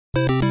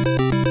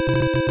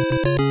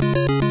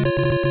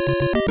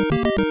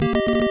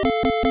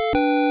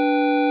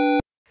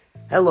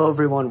Hello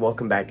everyone,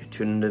 welcome back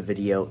to another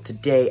video.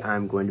 Today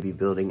I'm going to be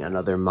building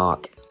another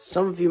MOC.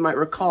 Some of you might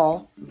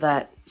recall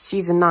that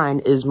Season 9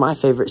 is my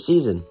favorite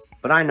season.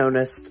 But I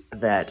noticed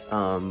that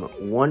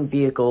one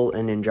vehicle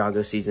in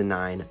Ninjago Season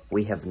 9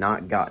 we have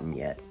not gotten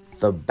yet.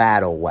 The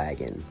Battle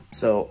Wagon.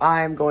 So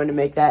I'm going to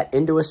make that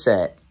into a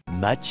set.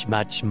 Much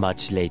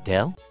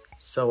later.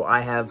 So I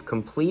have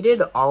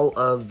completed all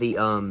of the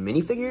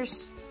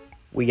minifigures.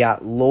 We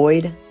got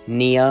Lloyd,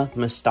 Nia,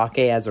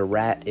 Mustake as a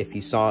rat, if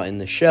you saw in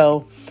the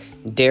show,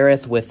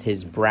 Dareth with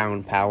his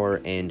brown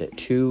power, and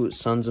 2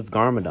 Sons of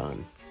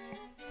Garmadon.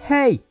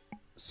 Hey!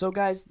 So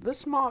guys,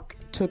 this MOC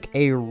took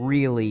a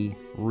really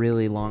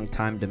long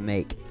time to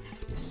make.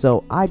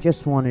 So I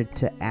just wanted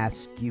to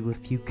ask you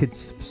if you could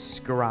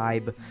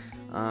subscribe.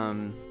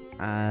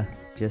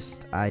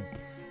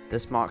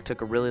 This MOC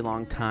took a really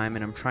long time,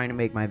 and I'm trying to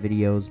make my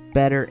videos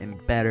better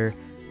and better,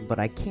 but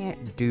I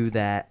can't do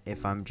that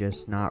if I'm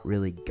just not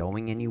really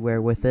going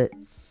anywhere with it.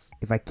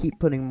 If I keep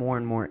putting more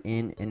and more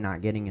in and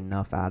not getting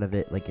enough out of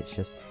it, like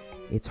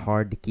it's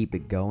hard to keep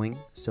it going.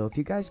 So if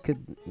you guys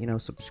could,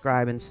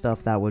 subscribe and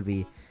stuff, that would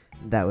be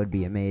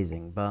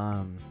amazing.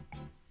 But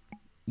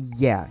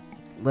yeah,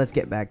 let's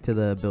get back to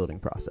the building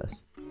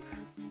process.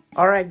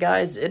 Alright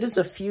guys, it is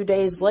a few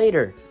days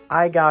later.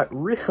 I got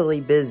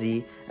really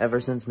busy ever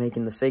since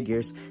making the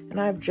figures,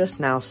 and I've just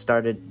now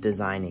started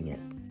designing it.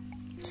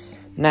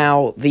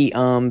 Now, the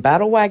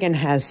Battle Wagon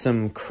has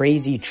some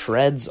crazy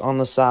treads on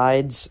the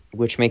sides,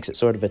 which makes it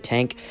sort of a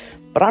tank,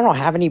 but I don't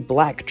have any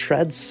black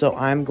treads, so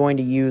I'm going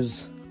to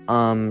use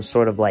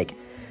sort of like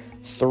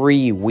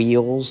 3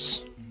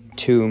 wheels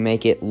to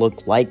make it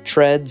look like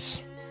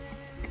treads,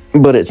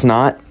 but it's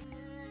not.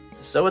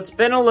 So it's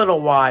been a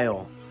little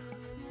while.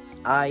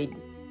 I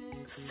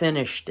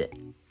finished it.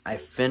 I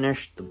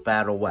finished the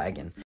Battle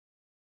Wagon.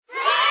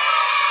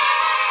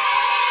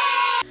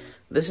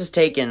 This has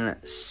taken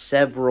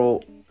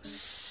several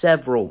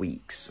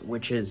weeks,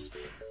 which is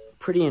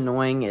pretty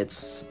annoying.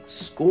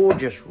 School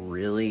just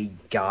really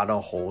got a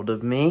hold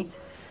of me,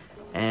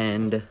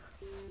 and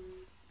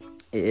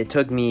it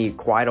took me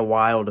quite a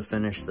while to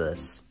finish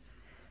this.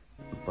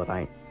 But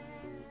I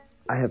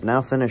have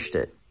now finished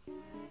it.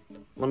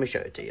 Let me show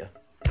it to you.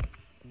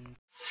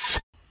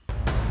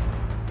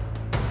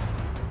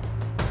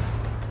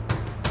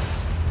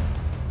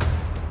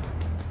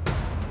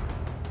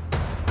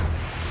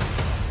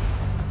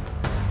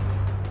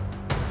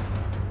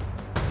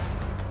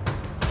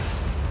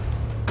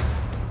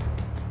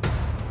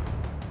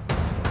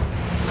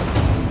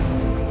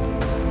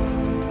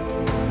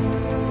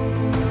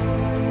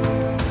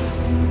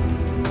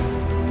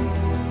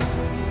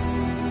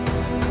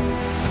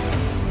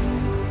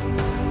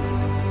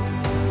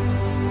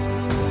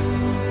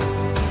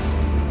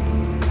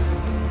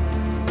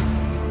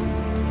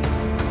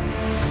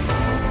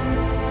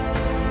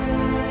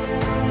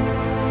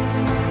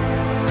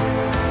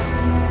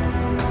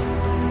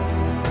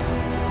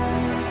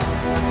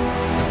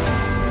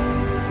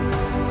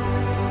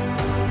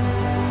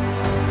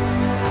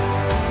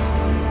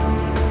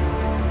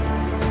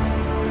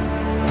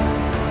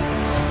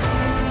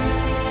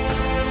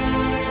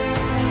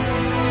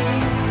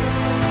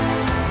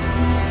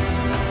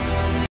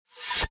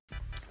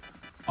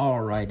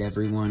 Alright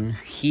everyone,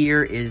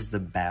 here is the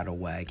Battle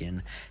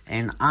Wagon,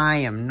 and I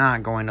am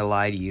not going to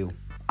lie to you,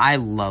 I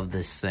love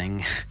this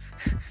thing.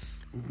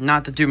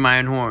 Not to do my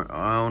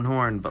own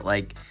horn, but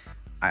like,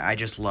 I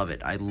just love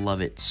it. I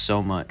love it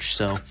so much.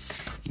 So,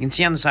 you can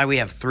see on the side we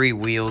have 3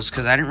 wheels,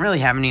 because I didn't really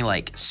have any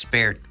like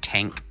spare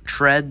tank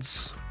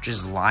treads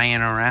just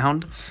lying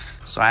around.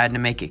 So I had to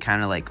make it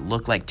kind of like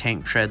look like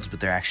tank treads, but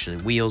they're actually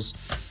wheels,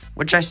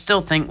 which I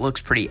still think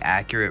looks pretty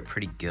accurate,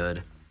 pretty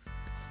good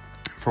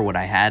for what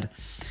I had.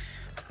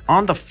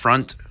 On the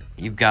front,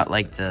 you've got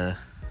like the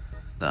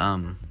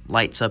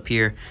lights up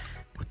here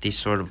with these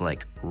sort of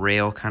like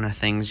rail kind of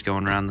things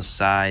going around the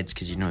sides,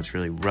 because it's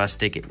really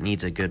rustic. It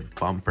needs a good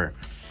bumper.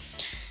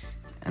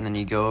 And then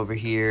you go over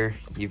here,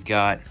 you've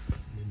got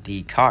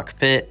the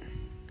cockpit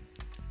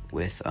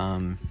with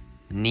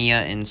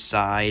Nia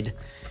inside.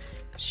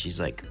 She's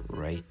like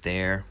right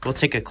there. We'll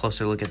take a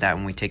closer look at that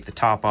when we take the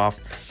top off.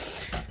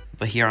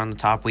 But here on the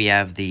top, we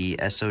have the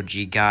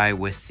SOG guy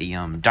with the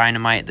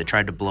dynamite that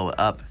tried to blow it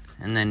up.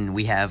 And then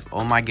we have,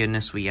 oh my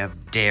goodness, we have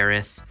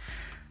Dareth.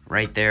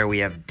 Right there, we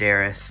have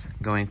Dareth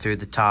going through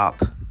the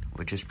top,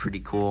 which is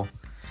pretty cool.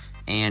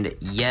 And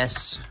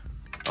yes,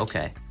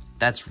 okay,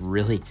 that's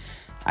really,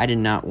 I did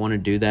not want to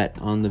do that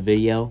on the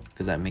video,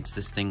 because that makes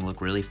this thing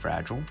look really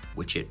fragile,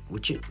 which it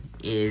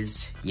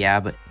is, yeah,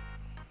 but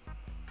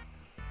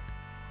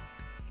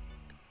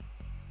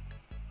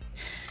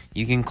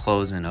you can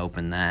close and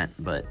open that,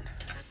 but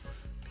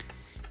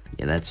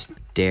yeah, that's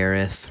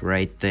Dareth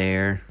right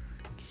there.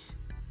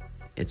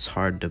 It's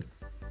hard to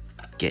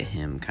get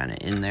him kind of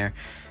in there.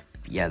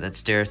 Yeah,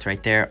 that's Dareth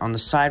right there. On the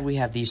side, we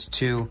have these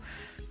 2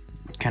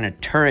 kind of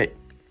turret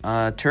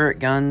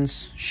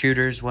guns,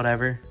 shooters,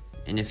 whatever.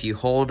 And if you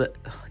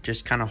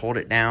just kind of hold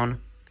it down,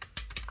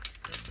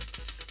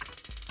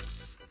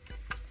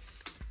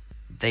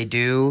 they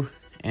do,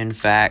 in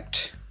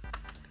fact,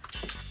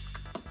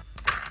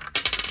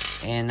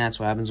 and that's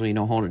what happens when you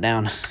don't hold it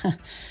down.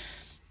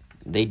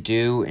 They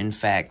do, in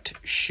fact,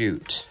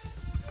 shoot.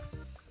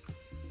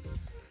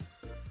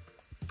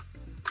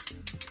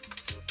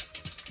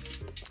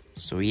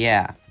 So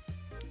yeah,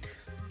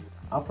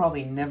 I'll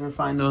probably never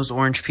find those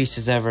orange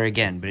pieces ever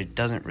again, but it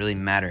doesn't really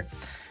matter.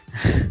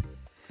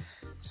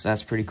 So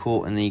that's pretty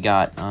cool. And then you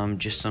got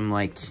just some,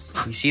 like,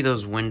 you see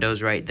those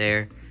windows right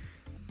there?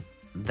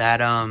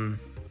 That's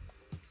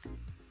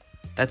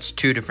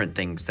two different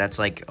things. That's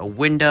like a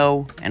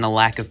window and a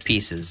lack of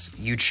pieces.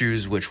 You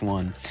choose which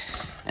one.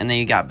 And then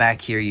you got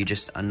back here, you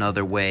just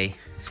another way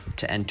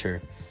to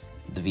enter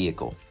the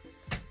vehicle.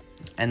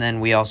 And then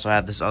we also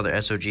have this other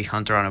SOG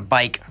hunter on a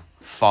bike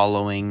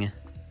following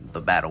the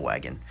battle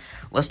wagon.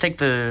 Let's take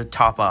the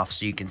top off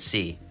so you can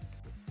see.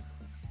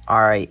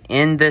 Alright,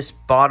 in this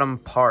bottom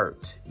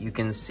part, you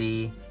can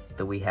see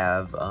that we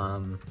have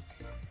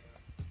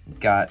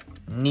got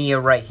Nia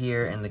right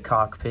here in the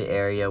cockpit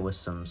area with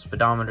some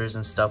speedometers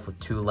and stuff with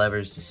two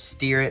levers to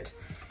steer it.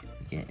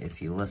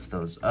 If you lift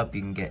those up,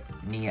 you can get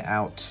Nia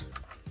out.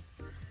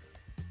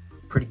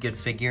 Pretty good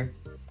figure.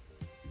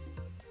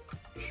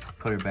 Just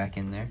put her back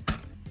in there.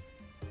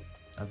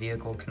 A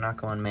vehicle cannot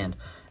go unmanned.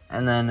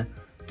 And then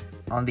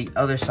on the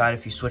other side,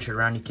 if you switch it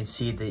around, you can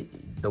see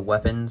the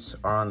weapons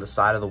are on the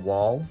side of the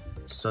wall,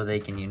 so they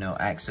can, you know,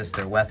 access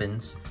their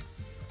weapons.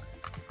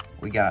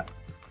 We got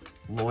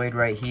Lloyd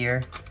right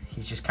here.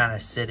 He's just kind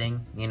of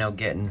sitting, you know,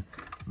 getting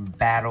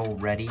battle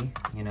ready,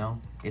 you know.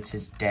 It's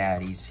his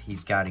dad.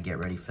 He's got to get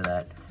ready for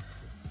that.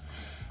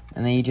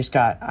 And then you just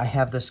got, I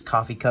have this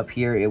coffee cup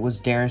here. It was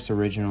Darren's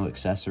original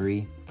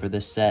accessory for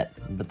this set,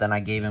 but then I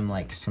gave him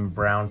like some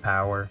brown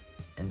power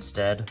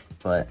instead.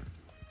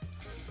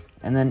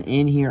 And then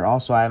in here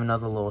also I have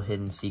another little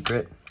hidden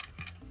secret.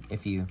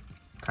 If you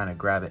kind of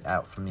grab it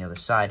out from the other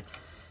side,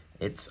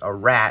 it's a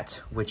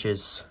rat, which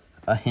is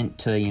a hint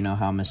to, you know,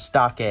 how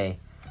Mistake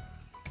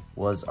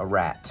was a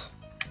rat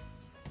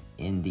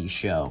in the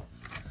show.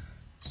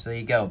 So there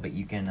you go, but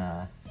you can,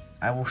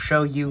 I will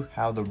show you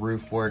how the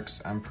roof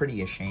works. I'm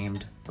pretty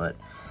ashamed, but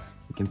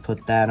you can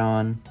put that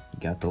on. You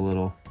got the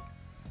little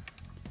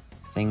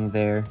thing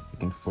there. You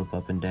can flip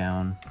up and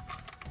down.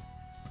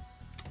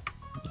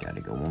 You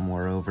gotta go one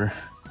more over.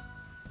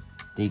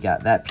 Then you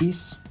got that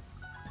piece.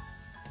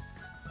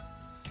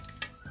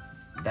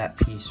 That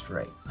piece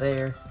right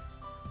there.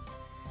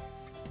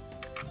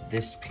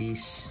 This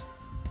piece.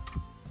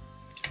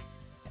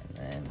 And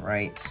then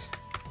right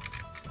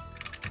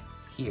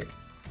here.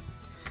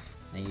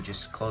 Then you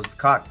just close the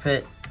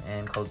cockpit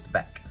and close the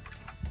back.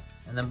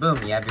 And then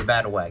boom, you have your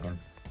battle wagon.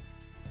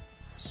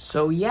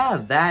 So yeah,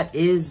 that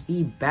is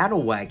the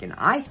battle wagon.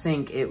 I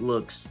think it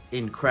looks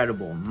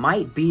incredible.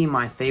 Might be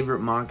my favorite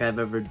MOC I've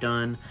ever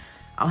done.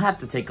 I'll have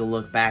to take a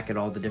look back at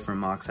all the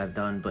different MOCs I've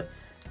done, but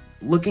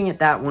looking at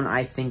that one,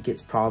 I think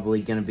it's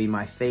probably going to be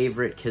my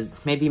favorite because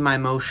it's maybe my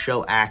most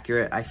show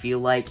accurate. I feel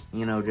like,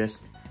 you know,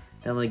 just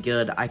definitely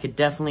good. I could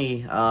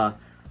definitely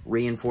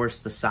reinforce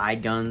the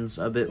side guns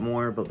a bit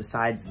more, but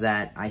besides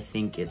that, I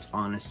think it's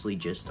honestly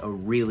just a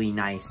really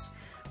nice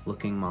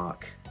looking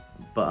MOC.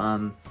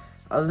 But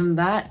other than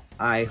that,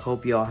 I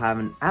hope you all have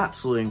an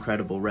absolutely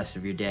incredible rest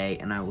of your day,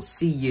 and I will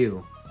see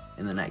you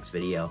in the next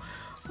video.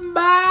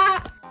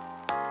 Bye!